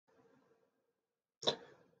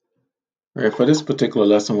Okay, for this particular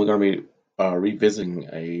lesson, we're going to be revisiting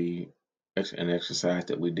an exercise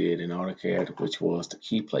that we did in AutoCAD, which was the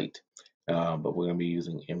Keyplate, but we're going to be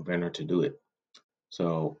using Inventor to do it.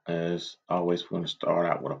 So as always, we're going to start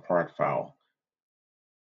out with a part file.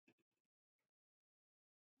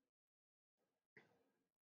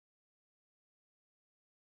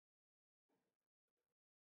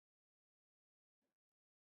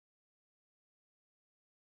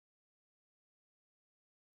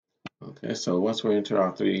 Okay, so once we enter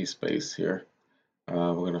our 3D space here,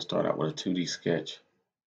 we're going to start out with a 2D sketch,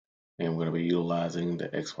 and we're going to be utilizing the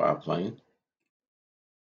XY plane.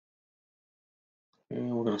 And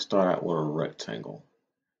we're going to start out with a rectangle.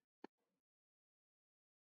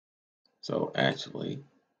 So actually,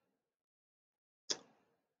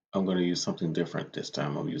 I'm going to use something different this time.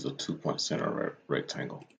 I'm going to use a 2-point center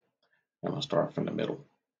rectangle. I'm going to start from the middle.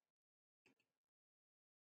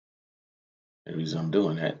 The reason I'm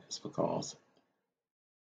doing that is because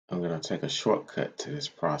I'm going to take a shortcut to this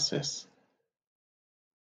process.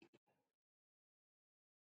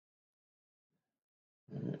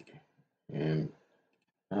 And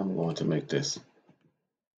I'm going to make this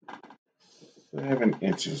 7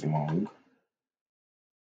 inches long.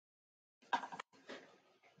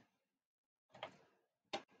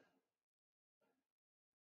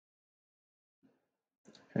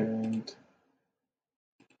 And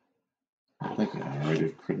I think I already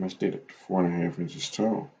pretty much did it 4.5 inches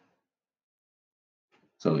tall.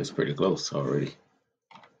 So it's pretty close already.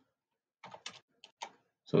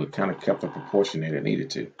 So it kind of kept the proportion that it needed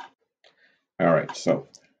to. All right, so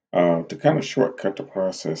to kind of shortcut the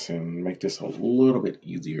process and make this a little bit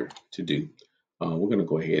easier to do, we're going to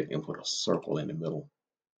go ahead and put a circle in the middle.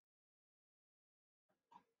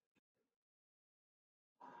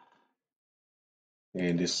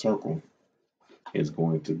 And this circle is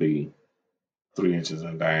going to be 3 inches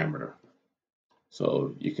in diameter.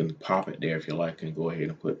 So you can pop it there if you like and go ahead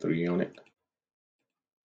and put 3 on it.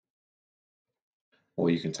 Or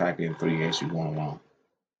you can type in 3 as you go along.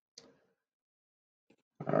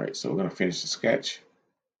 All right, so we're going to finish the sketch.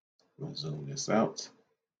 I'm going to zoom this out.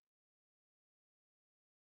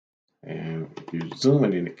 And if you zoom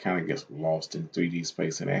it in, it kind of gets lost in 3D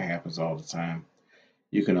space, and that happens all the time.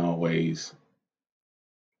 You can always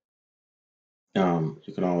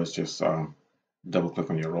just double click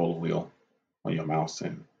on your roller wheel on your mouse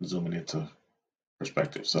and zoom it into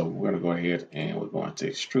perspective. So we're going to go ahead and we're going to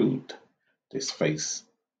extrude this face,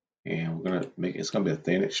 and we're going to make it's going to be a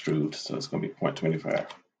thin extrude, so it's going to be 0.25,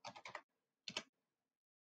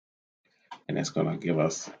 and that's going to give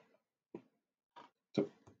us the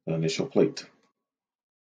initial plate.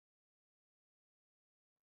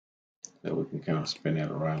 So we can kind of spin that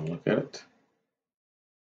around and look at it.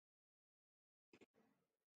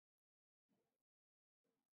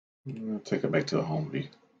 I'll take it back to the home view.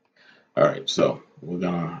 All right, so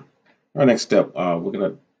our next step, we're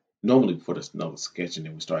gonna normally put another sketch and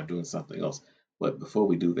then we start doing something else. But before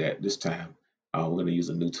we do that, this time we're gonna use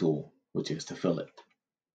a new tool, which is the fillet.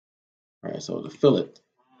 All right, so the fillet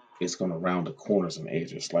is gonna round the corners and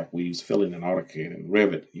edges like we use fillet in AutoCAD and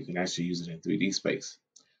Revit. You can actually use it in 3D space.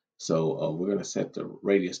 So we're gonna set the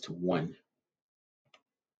radius to 1,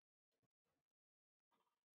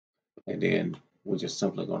 and then we're just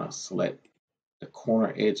simply gonna select the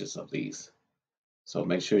corner edges of these. So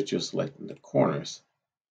make sure that you're selecting the corners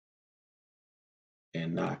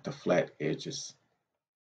and not the flat edges.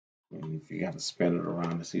 And if you got to spin it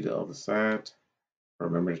around to see the other side,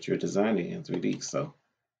 remember that you're designing in 3D, so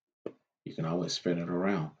you can always spin it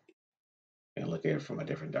around and look at it from a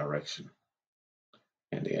different direction.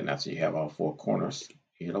 And then after you have all 4 corners,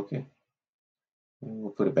 you hit OK. And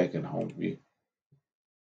we'll put it back in home view.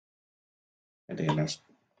 And then that's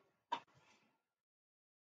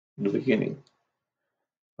the beginning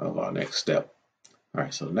of our next step. All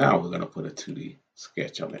right, so now we're going to put a 2D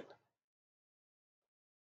sketch on it.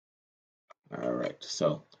 All right,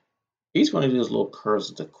 so each one of these little curves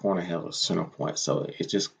at the corner has a center point, so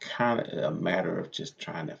it's just kind of a matter of just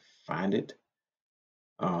trying to find it.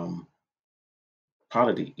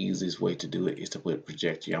 Probably the easiest way to do it is to put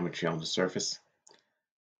project geometry on the surface.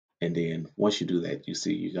 And then once you do that, you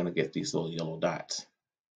see you're going to get these little yellow dots.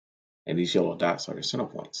 And these yellow dots are the center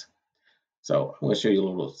points. So I'm going to show you a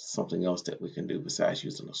little something else that we can do besides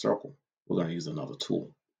using a circle. We're going to use another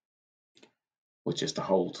tool, which is the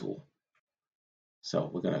hole tool.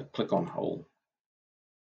 So we're going to click on hole.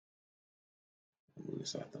 Move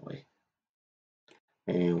this out of the way.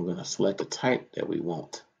 And we're going to select the type that we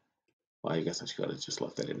want. Well, I guess I should have just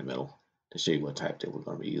left that in the middle to show you what type that we're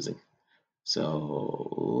going to be using.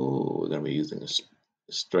 So we're going to be using a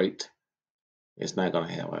straight. It's not going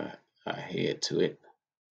to have a head to it.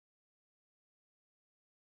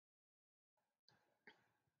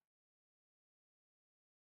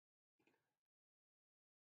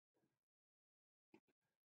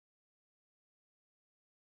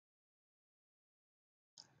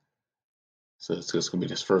 So it's just going to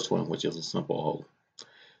be this first one, which is a simple hole.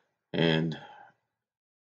 And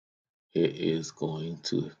it is going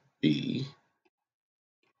to be,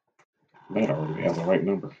 might already have the right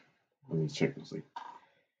number. Let me check and see.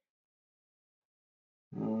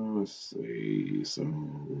 Let's see. So,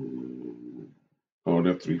 oh,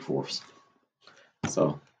 they're 3/4.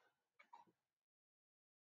 So,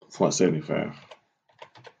 0.75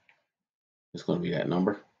 is going to be that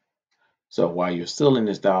number. So while you're still in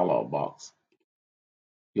this dialog box,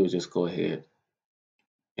 you'll just go ahead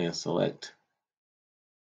and select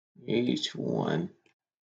each one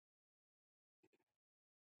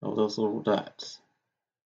of those little dots.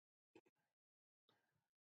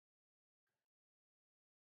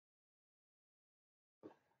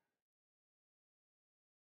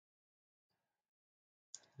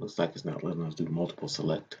 Looks like it's not letting us do multiple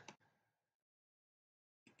select.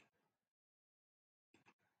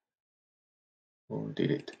 Or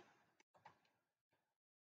did it?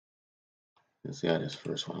 Let's see how this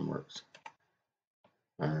first one works.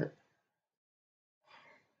 All right.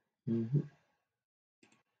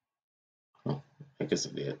 Oh, I guess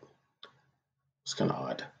it did. It's kind of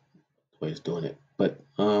odd the way it's doing it, but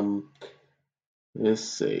let's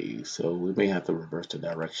see. So we may have to reverse the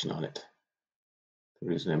direction on it. The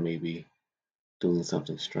reason I may be doing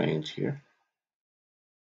something strange here.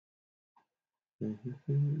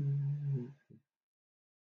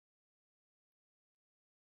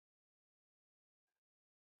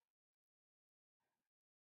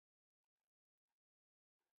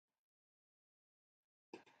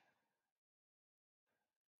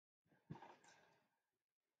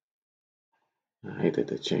 I hate that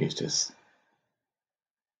they changed this.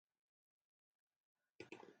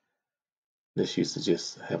 This used to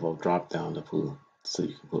just have a drop down to put, so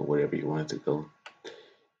you can put whatever you wanted to go.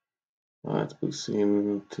 To be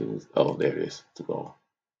seen to, oh, there it is, to go.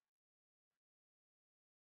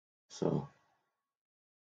 So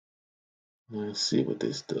let's see what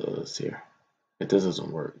this does here. If this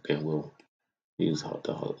doesn't work, then we'll use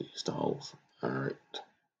the holes. All right.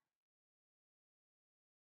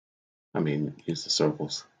 I mean, use the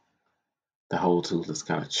circles. The hole tool has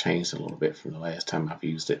kind of changed a little bit from the last time I've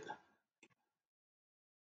used it.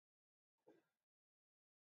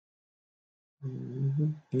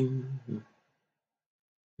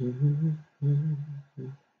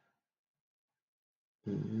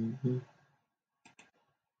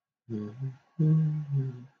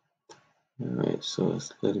 Alright, so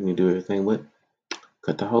it's letting me do everything with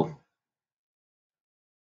cut the hole.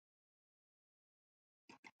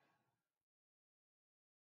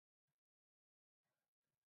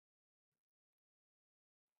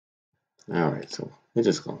 Alright, so we're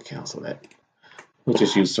just gonna cancel that. We'll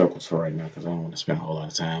just use circles for right now because I don't want to spend a whole lot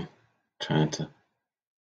of time trying to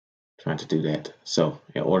do that. So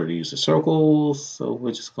in order to use the circles, so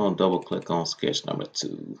we're just gonna double click on sketch number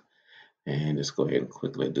 2 and just go ahead and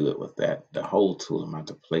quickly do it with that. The hole tool, I'm going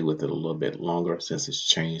to play with it a little bit longer since it's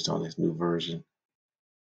changed on this new version.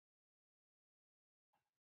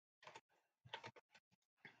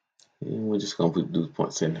 And we're just going to do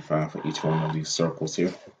 0.75 for each one of these circles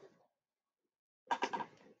here.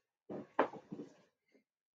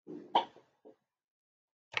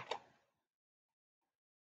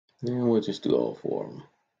 And we'll just do all 4 of them.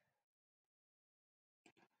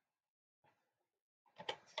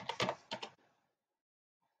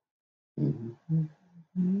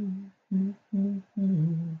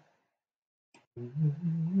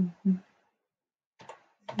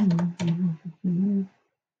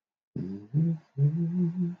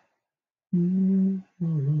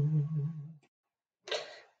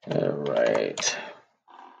 All right.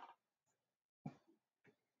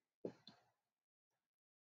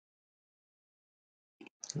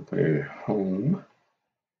 I'll put it home.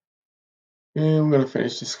 And we're going to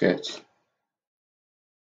finish the sketch.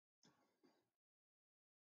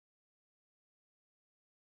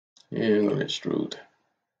 And I'm going to extrude.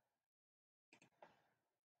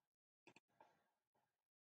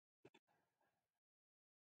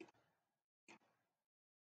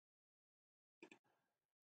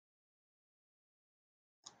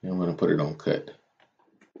 And I'm going to put it on cut.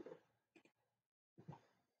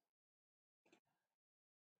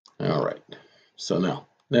 All right. So now,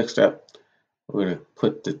 next step, we're going to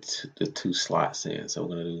put the 2 slots in. So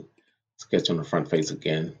we're going to do sketch on the front face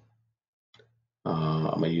again.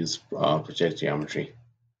 I'm going to use project geometry.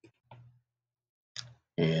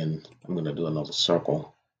 And then I'm going to do another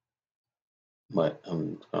circle, but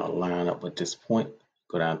I'm going to line up with this point,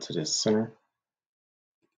 go down to this center,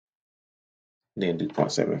 then do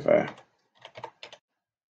 0.75.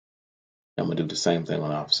 I'm going to do the same thing on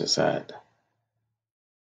the opposite side.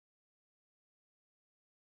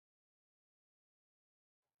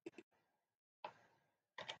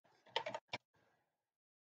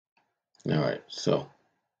 All right, so what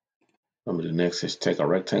I'm going to do next is take a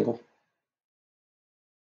rectangle.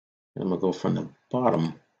 And I'm going to go from the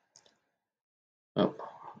bottom up.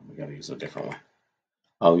 We got to use a different one.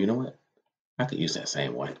 Oh, you know what? I could use that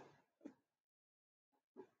same one.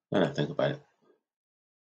 Now that I think about it.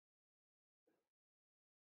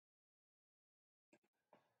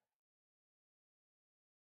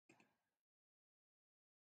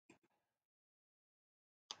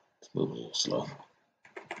 Let's move a little slow.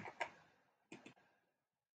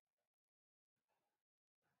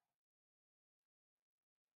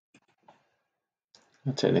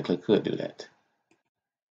 I technically could do that.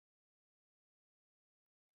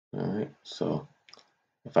 All right, so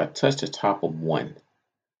if I touch the top of one,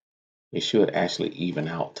 it should actually even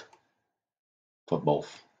out for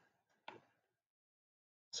both.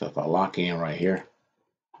 So if I lock in right here,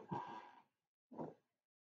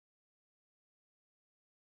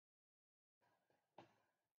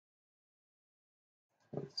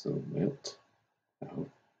 let's zoom out.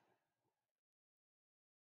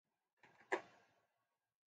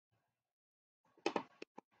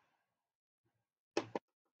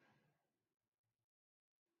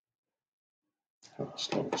 Have a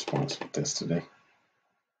slow response with this today.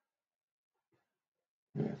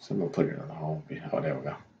 Yeah, so I'm gonna put it on the home view. Oh, there we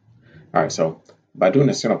go. All right, so by doing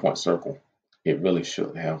the center point circle, it really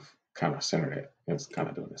should have kind of centered it. It's kind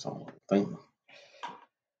of doing its own little thing.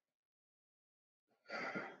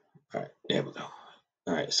 All right, there we go.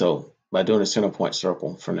 All right, so by doing the center point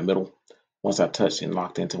circle from the middle, once I touched and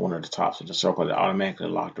locked into one of the tops of the circle, it automatically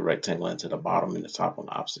locked the rectangle into the bottom and the top on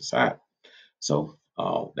the opposite side. So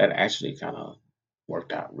that actually kind of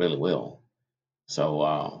worked out really well.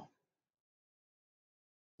 So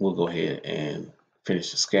we'll go ahead and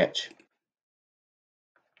finish the sketch.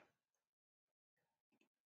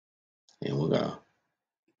 And we're gonna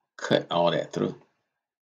cut all that through.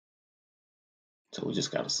 So we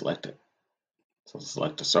just gotta select it. So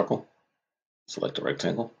select the circle, select the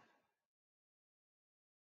rectangle,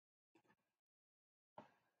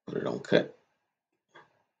 put it on cut,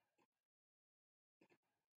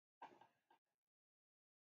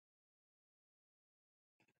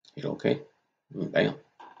 hit OK, and bam.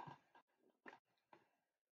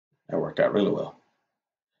 That worked out really well.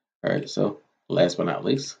 All right, so last but not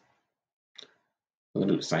least, we're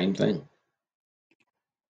gonna do the same thing,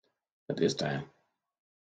 but this time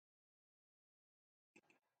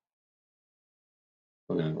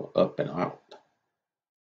we're gonna go up and out.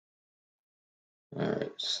 All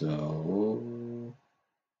right, so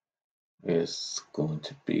it's going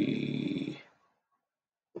to be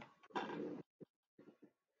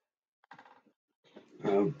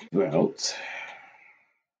about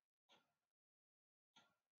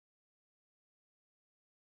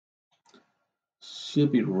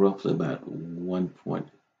should be roughly about 1 point.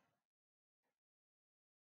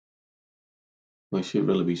 Well, it should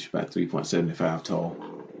really be about 3.75 tall.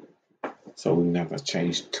 So we're not gonna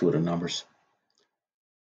change two of the numbers.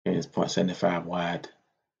 And it's 0.75 wide.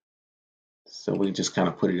 So we just kind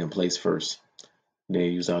of put it in place first. Then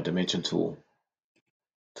use our dimension tool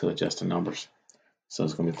to adjust the numbers. So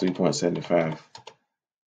it's gonna be 3.75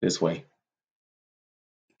 this way,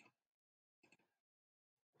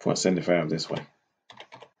 0.75 this way.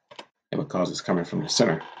 And because it's coming from the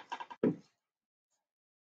center,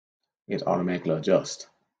 it automatically adjusts.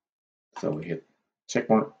 So we hit check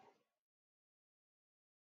mark,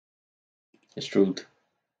 extrude,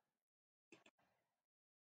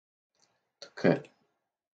 to cut,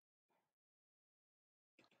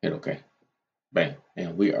 hit OK. Bam.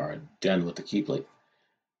 And we are done with the key plate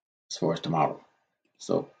as far as the model.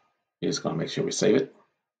 So we're just gonna make sure we save it.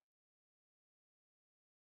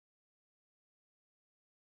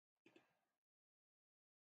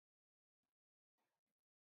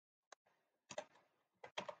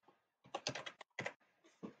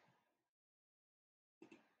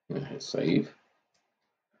 And hit save.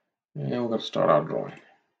 And we're gonna start our drawing.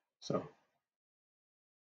 So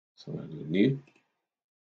we're gonna do new,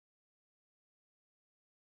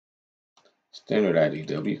 standard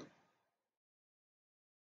IDW.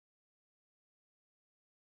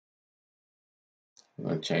 We're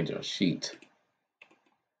going to change our sheet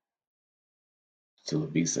to a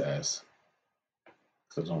B size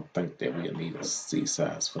because I don't think that we'll need a C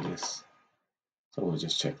size for this. So we'll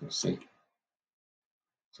just check and see.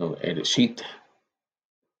 So edit sheet.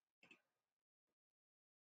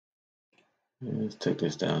 And let's take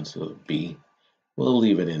this down to a B. We'll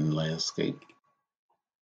leave it in landscape.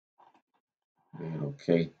 And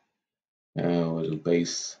okay. Now we'll do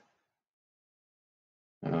base.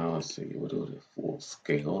 Let's see, we'll do the full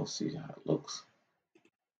scale. Let's see how it looks.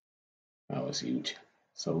 Oh, it's huge.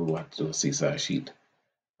 So we'll have to do a C-size sheet.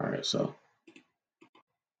 Alright, so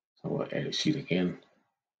we'll edit sheet again.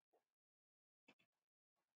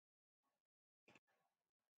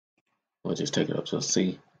 We'll just take it up to a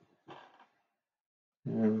C.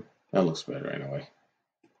 And that looks better anyway.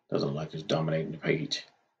 Doesn't look like it's dominating the page.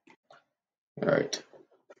 Alright.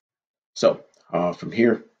 So from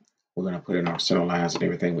here, we're going to put in our center lines and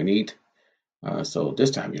everything we need. So this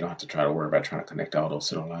time you don't have to try to worry about trying to connect all those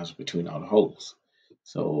center lines between all the holes.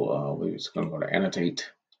 So we're just going to go to annotate.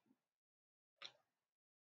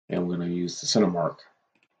 And we're going to use the center mark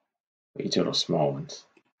for each of those small ones.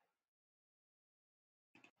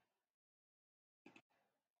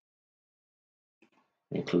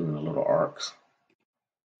 Including the little arcs.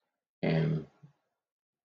 And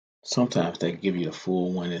sometimes they give you the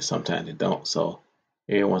full one and sometimes they don't. So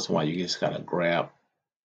every once in a while you just gotta grab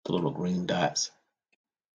the little green dots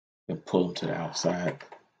and pull them to the outside.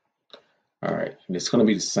 All right, and it's gonna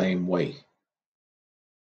be the same way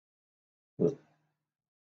with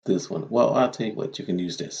this one. Well, I'll tell you what, you can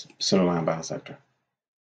use this centerline bisector.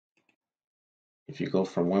 If you go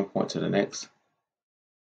from one point to the next,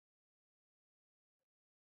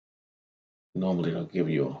 normally it'll give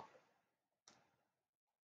you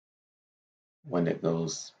one that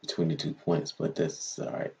goes between the 2 points, but that's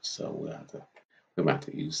all right. So we might have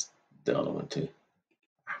to use the other one too.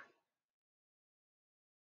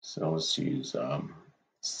 So let's use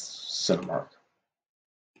center mark.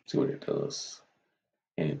 See what it does.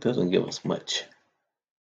 And it doesn't give us much.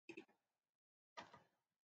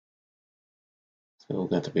 So we've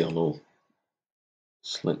got to be a little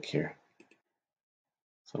slick here.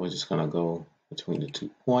 So we're just gonna go between the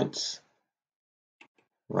 2 points.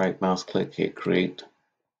 Right mouse click, hit create.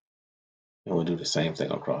 And we'll do the same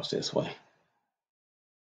thing across this way.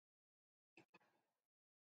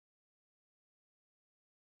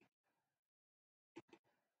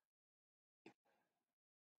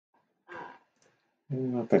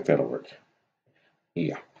 And I think that'll work.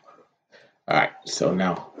 Yeah. Alright, so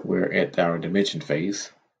now we're at our dimension phase.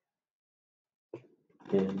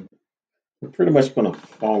 And we're pretty much going to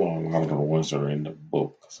follow a lot of the ones that are in the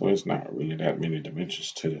book. So it's not really that many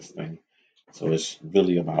dimensions to this thing. So it's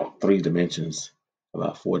really about 3 dimensions,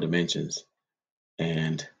 about 4 dimensions,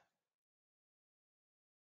 and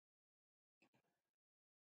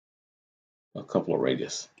a couple of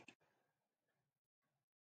radius.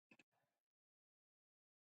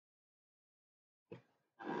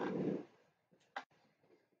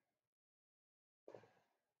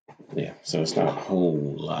 Yeah, so it's not a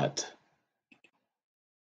whole lot.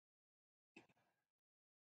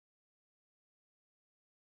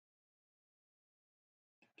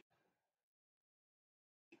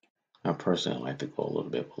 I personally like to go a little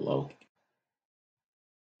bit below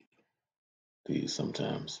these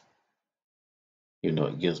sometimes. You know,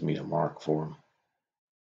 it gives me a mark for them.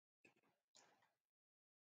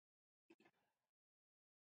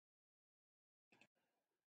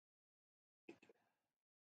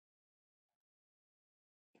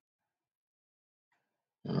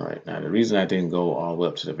 All right, now the reason I didn't go all the way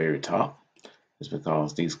up to the very top is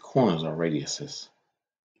because these corners are radiuses,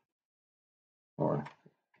 or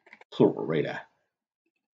plural radii.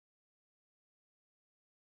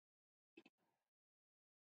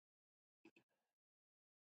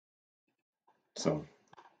 So,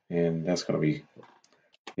 and that's going to be,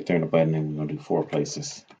 you turn the button and we're going to do 4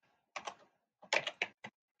 places.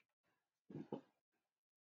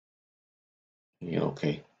 Yeah,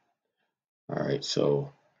 okay. All right,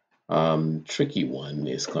 so tricky one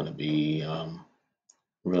is going to be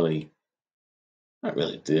really, not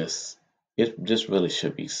really this. It just really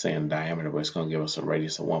should be same diameter, but it's going to give us a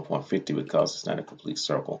radius of 1.50 because it's not a complete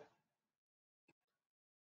circle.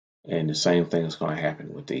 And the same thing is going to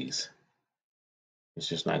happen with these. It's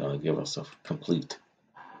just not going to give us a complete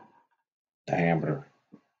diameter.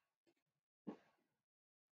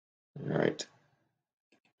 All right.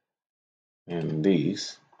 And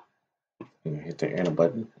these, you hit the enter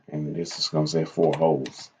button, and this is going to say 4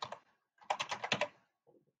 holes.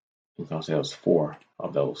 Because there's 4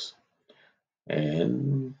 of those.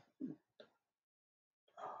 And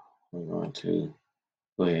we're going to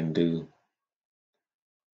go ahead and do,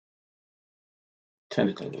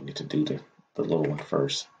 technically we need to do the little one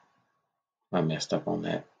first. I messed up on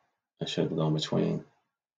that. I should have gone between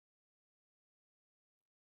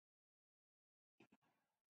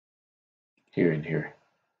here and here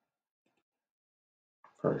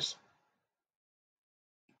first.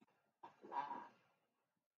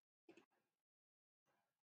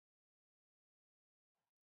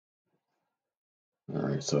 All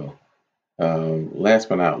right, so last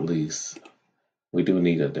but not least, we do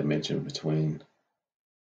need a dimension between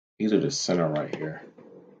either the center right here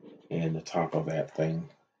and the top of that thing,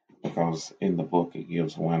 because in the book it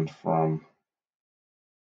gives one from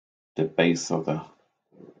the base of the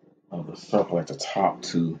circle at the top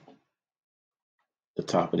to the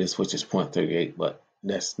top of this, which is 0.38, but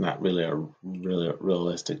that's not really a really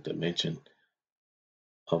realistic dimension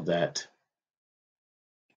of that.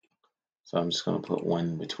 So I'm just going to put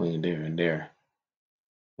one between there and there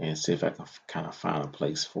and see if I can kind of find a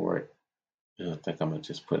place for it. And I think I'm going to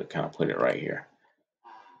just put it right here.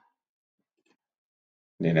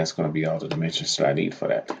 And then that's going to be all the dimensions that I need for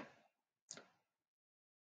that.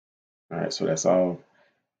 All right, so that's all.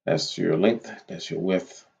 That's your length, that's your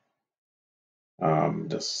width,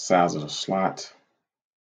 the size of the slot,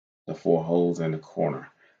 the 4 holes, and the corner.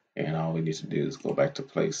 And all we need to do is go back to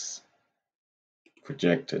place,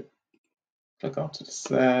 project it, click off to the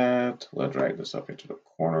side. We'll drag this up into the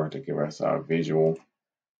corner to give us our visual.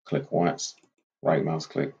 Click once, right mouse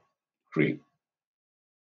click, create.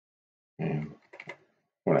 And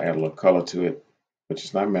we're going to add a little color to it, which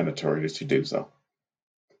is not mandatory that you do so.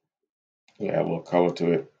 We add a little color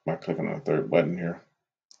to it by clicking on the third button here.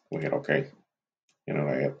 We hit OK. And it'll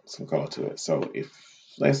add some color to it. So if,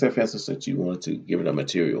 let's say for instance that you wanted to give it a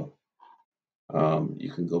material,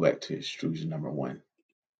 you can go back to extrusion number 1.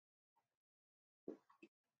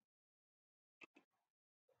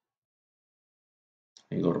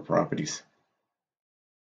 And go to properties.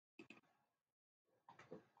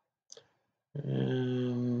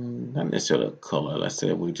 Not necessarily a color. Let's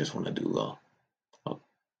say we just want to do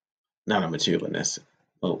not a material,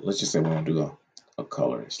 but let's just say we want to do a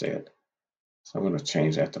color instead. So I'm going to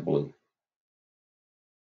change that to blue.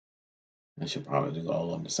 I should probably do all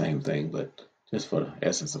of them the same thing, but just for the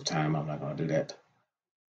essence of time, I'm not going to do that.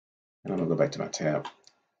 And I'm going to go back to my tab.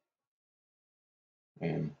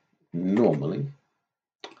 And normally,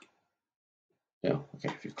 yeah, okay,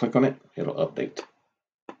 if you click on it, it'll update.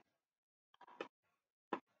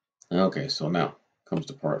 Okay, so now comes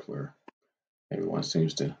the part where everyone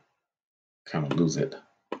seems to kind of lose it.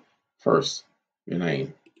 First, your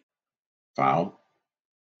name, file,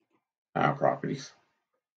 file properties.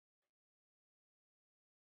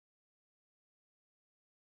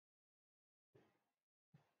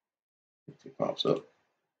 It pops up.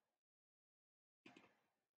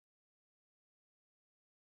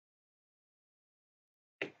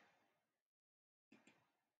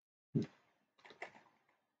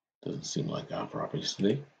 Doesn't seem like our properties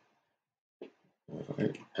today. All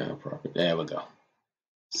right, our property. There we go.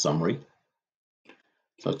 Summary.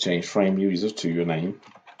 So change frame user to your name.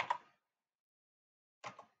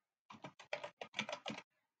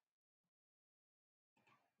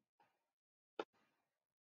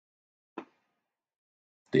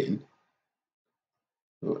 Then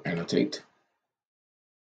we'll annotate.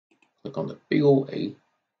 Click on the big old A.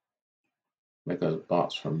 Make a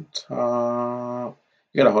box from top.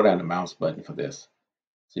 You gotta hold down the mouse button for this.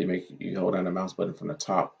 So you hold down the mouse button from the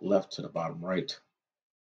top left to the bottom right.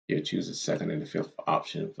 You choose the second and the fifth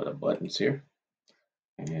option for the buttons here.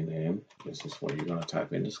 And then this is where you're going to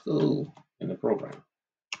type in the school in the program.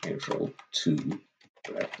 Intro to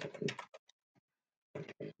graphic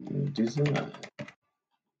design.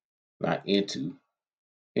 Not into,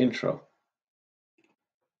 intro.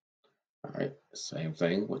 All right, same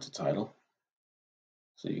thing with the title.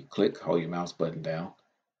 So you click, hold your mouse button down,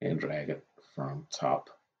 and drag it from top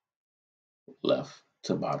left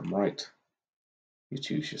to bottom right. You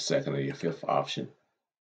choose your second or your fifth option.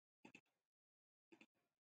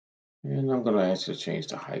 And I'm going to actually change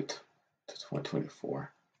the height to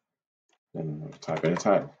 2024. Then I'm going to type in the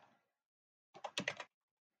title.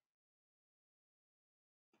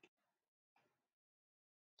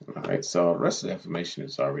 All right, so the rest of the information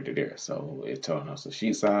is already there. So it's telling us the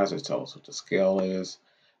sheet size, it tells us what the scale is.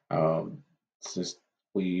 Since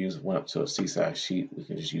we use one up to a C-size sheet, we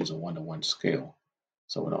can just use a 1-to-1 scale.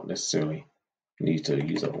 So we don't necessarily need to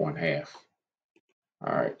use a 1/2.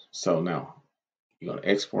 All right, so now you're going to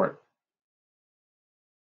export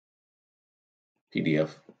PDF.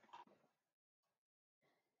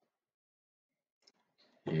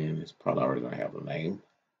 And it's probably already going to have a name,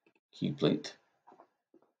 Keyplate.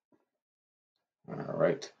 All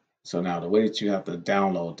right, so now the way that you have to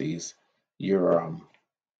download these, your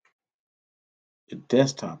the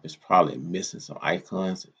desktop is probably missing some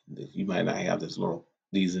icons. You might not have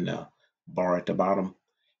these in the bar at the bottom.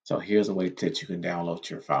 So here's a way that you can download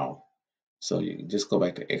your file. So you can just go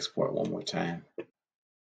back to export one more time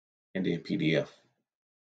and then PDF.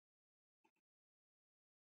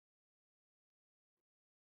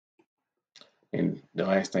 And the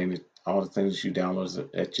last thing that all the things you download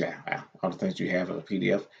at all the things you have in a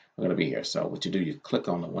PDF are going to be here. So what you do, you click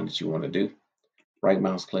on the one that you want to do, right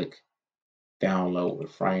mouse click, download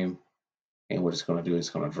with frame, and what it's going to do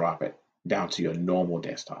is going to drop it down to your normal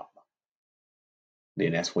desktop.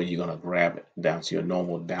 Then that's where you're going to grab it down to your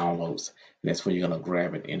normal downloads. And that's where you're going to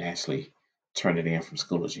grab it and actually turn it in from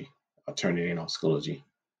Schoology or turn it in on Schoology.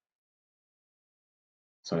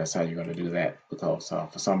 So that's how you're going to do that because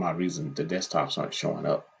for some odd reason, the desktops aren't showing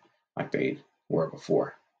up like they were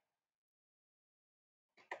before.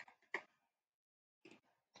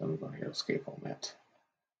 So I'm going to hit escape on that.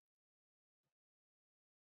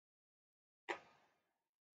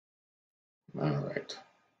 All right.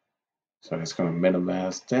 So that's going to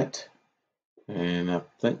minimize that. And I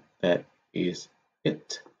think that is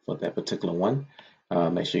it for that particular one.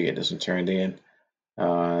 Make sure you get this one turned in.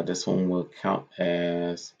 This one will count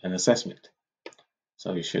as an assessment.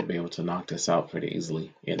 So you should be able to knock this out pretty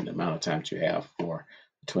easily in the amount of time that you have for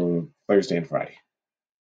between Thursday and Friday.